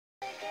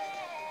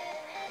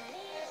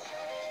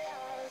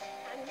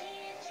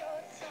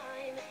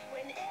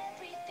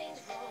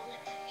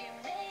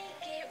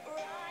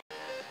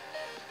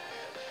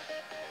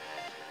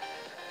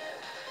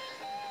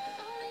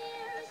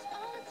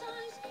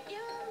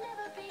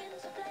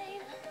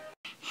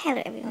Hello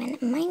everyone,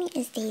 my name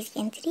is Daisy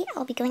and today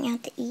I'll be going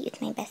out to eat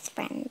with my best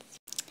friends.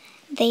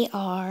 They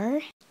are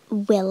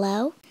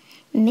Willow,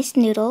 Miss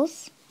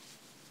Noodles,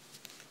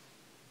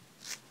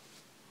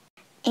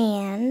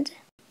 and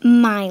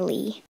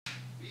Miley.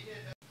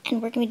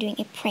 And we're going to be doing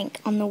a prank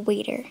on the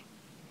waiter.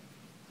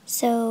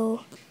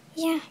 So,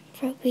 yeah,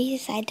 we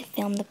decided to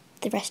film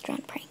the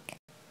restaurant prank.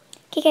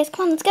 Okay guys,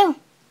 come on, let's go.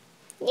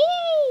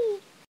 Yay!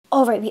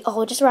 Alright, we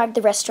all just arrived at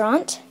the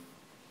restaurant.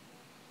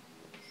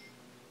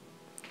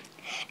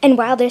 And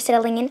while they're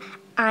settling in,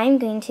 I'm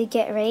going to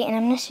get ready and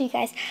I'm going to show you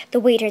guys the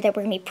waiter that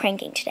we're going to be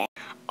pranking today.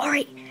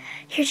 Alright,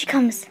 here she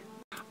comes.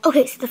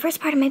 Okay, so the first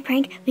part of my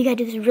prank, we got to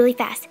do this really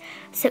fast.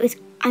 So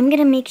I'm going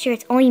to make sure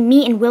it's only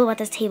me and Willow at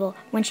this table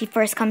when she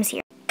first comes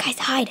here. Guys,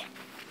 hide.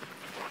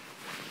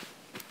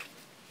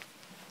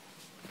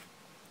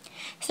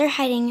 So they're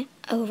hiding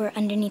over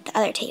underneath the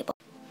other table.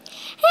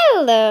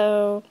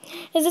 Hello.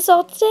 Is this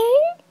all today?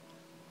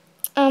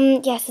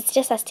 Yes, it's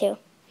just us two.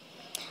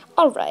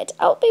 Alright,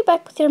 I'll be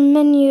back with your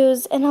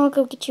menus and I'll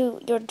go get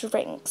you your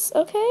drinks,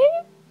 okay?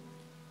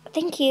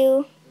 Thank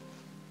you.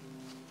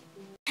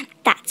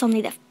 That's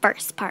only the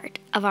first part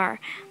of our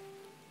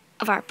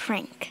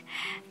prank.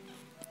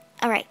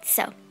 Alright,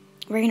 so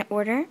we're gonna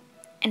order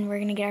and we're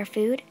gonna get our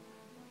food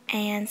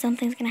and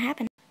something's gonna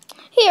happen.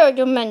 Here are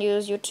your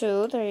menus, you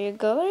two. There you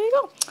go, there you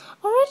go.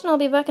 Alright, and I'll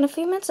be back in a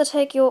few minutes to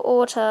take your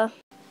order.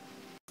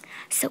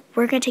 So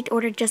we're gonna take the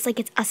order just like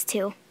it's us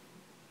two.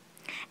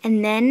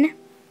 And then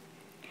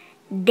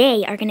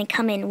they are going to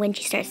come in when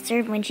she's going to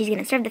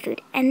serve the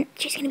food, and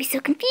she's going to be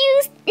so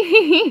confused.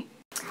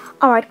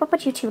 Alright, what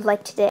would you two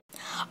like today?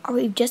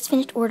 Alright, we've just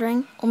finished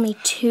ordering, only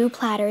 2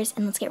 platters,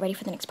 and let's get ready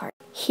for the next part.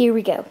 Here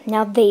we go.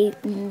 Now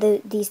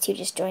these two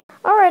just joined.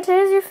 Alright,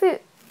 here's your food.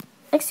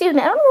 Excuse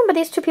me, I don't remember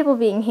these 2 people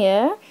being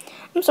here.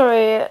 I'm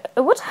sorry,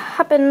 what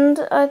happened?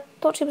 I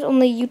thought it was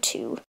only you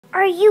 2.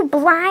 Are you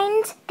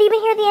blind? They've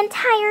been here the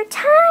entire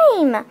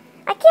time.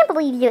 I can't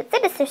believe you. It's so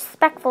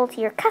disrespectful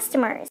to your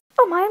customers.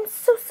 Oh my, I'm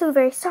so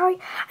very sorry.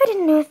 I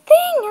didn't know a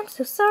thing. I'm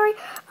so sorry.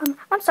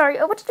 I'm sorry.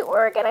 Oh, what did you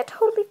order again? I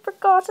totally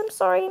forgot. I'm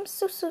sorry. I'm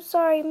so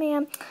sorry,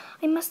 ma'am.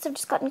 I must have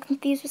just gotten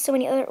confused with so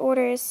many other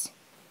orders.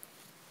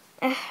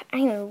 I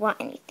don't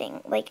want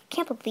anything. Like, I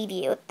can't believe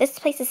you. This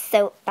place is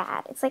so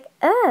bad. It's like,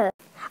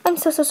 I'm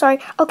so sorry.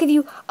 I'll give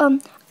you,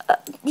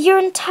 your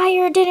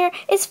entire dinner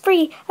is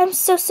free. I'm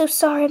so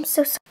sorry. I'm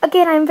so sorry.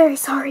 Again, I'm very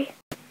sorry.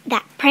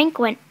 That prank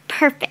went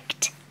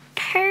perfect.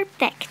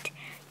 Perfect.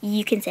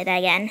 You can say that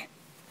again.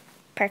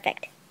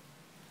 Perfect.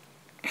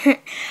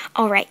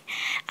 Alright,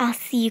 I'll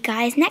see you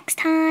guys next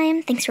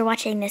time. Thanks for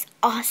watching this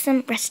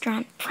awesome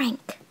restaurant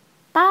prank.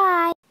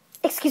 Bye.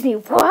 Excuse me,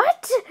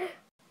 what?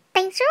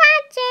 Thanks for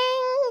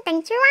watching.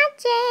 Thanks for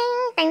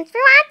watching. Thanks for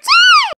watching.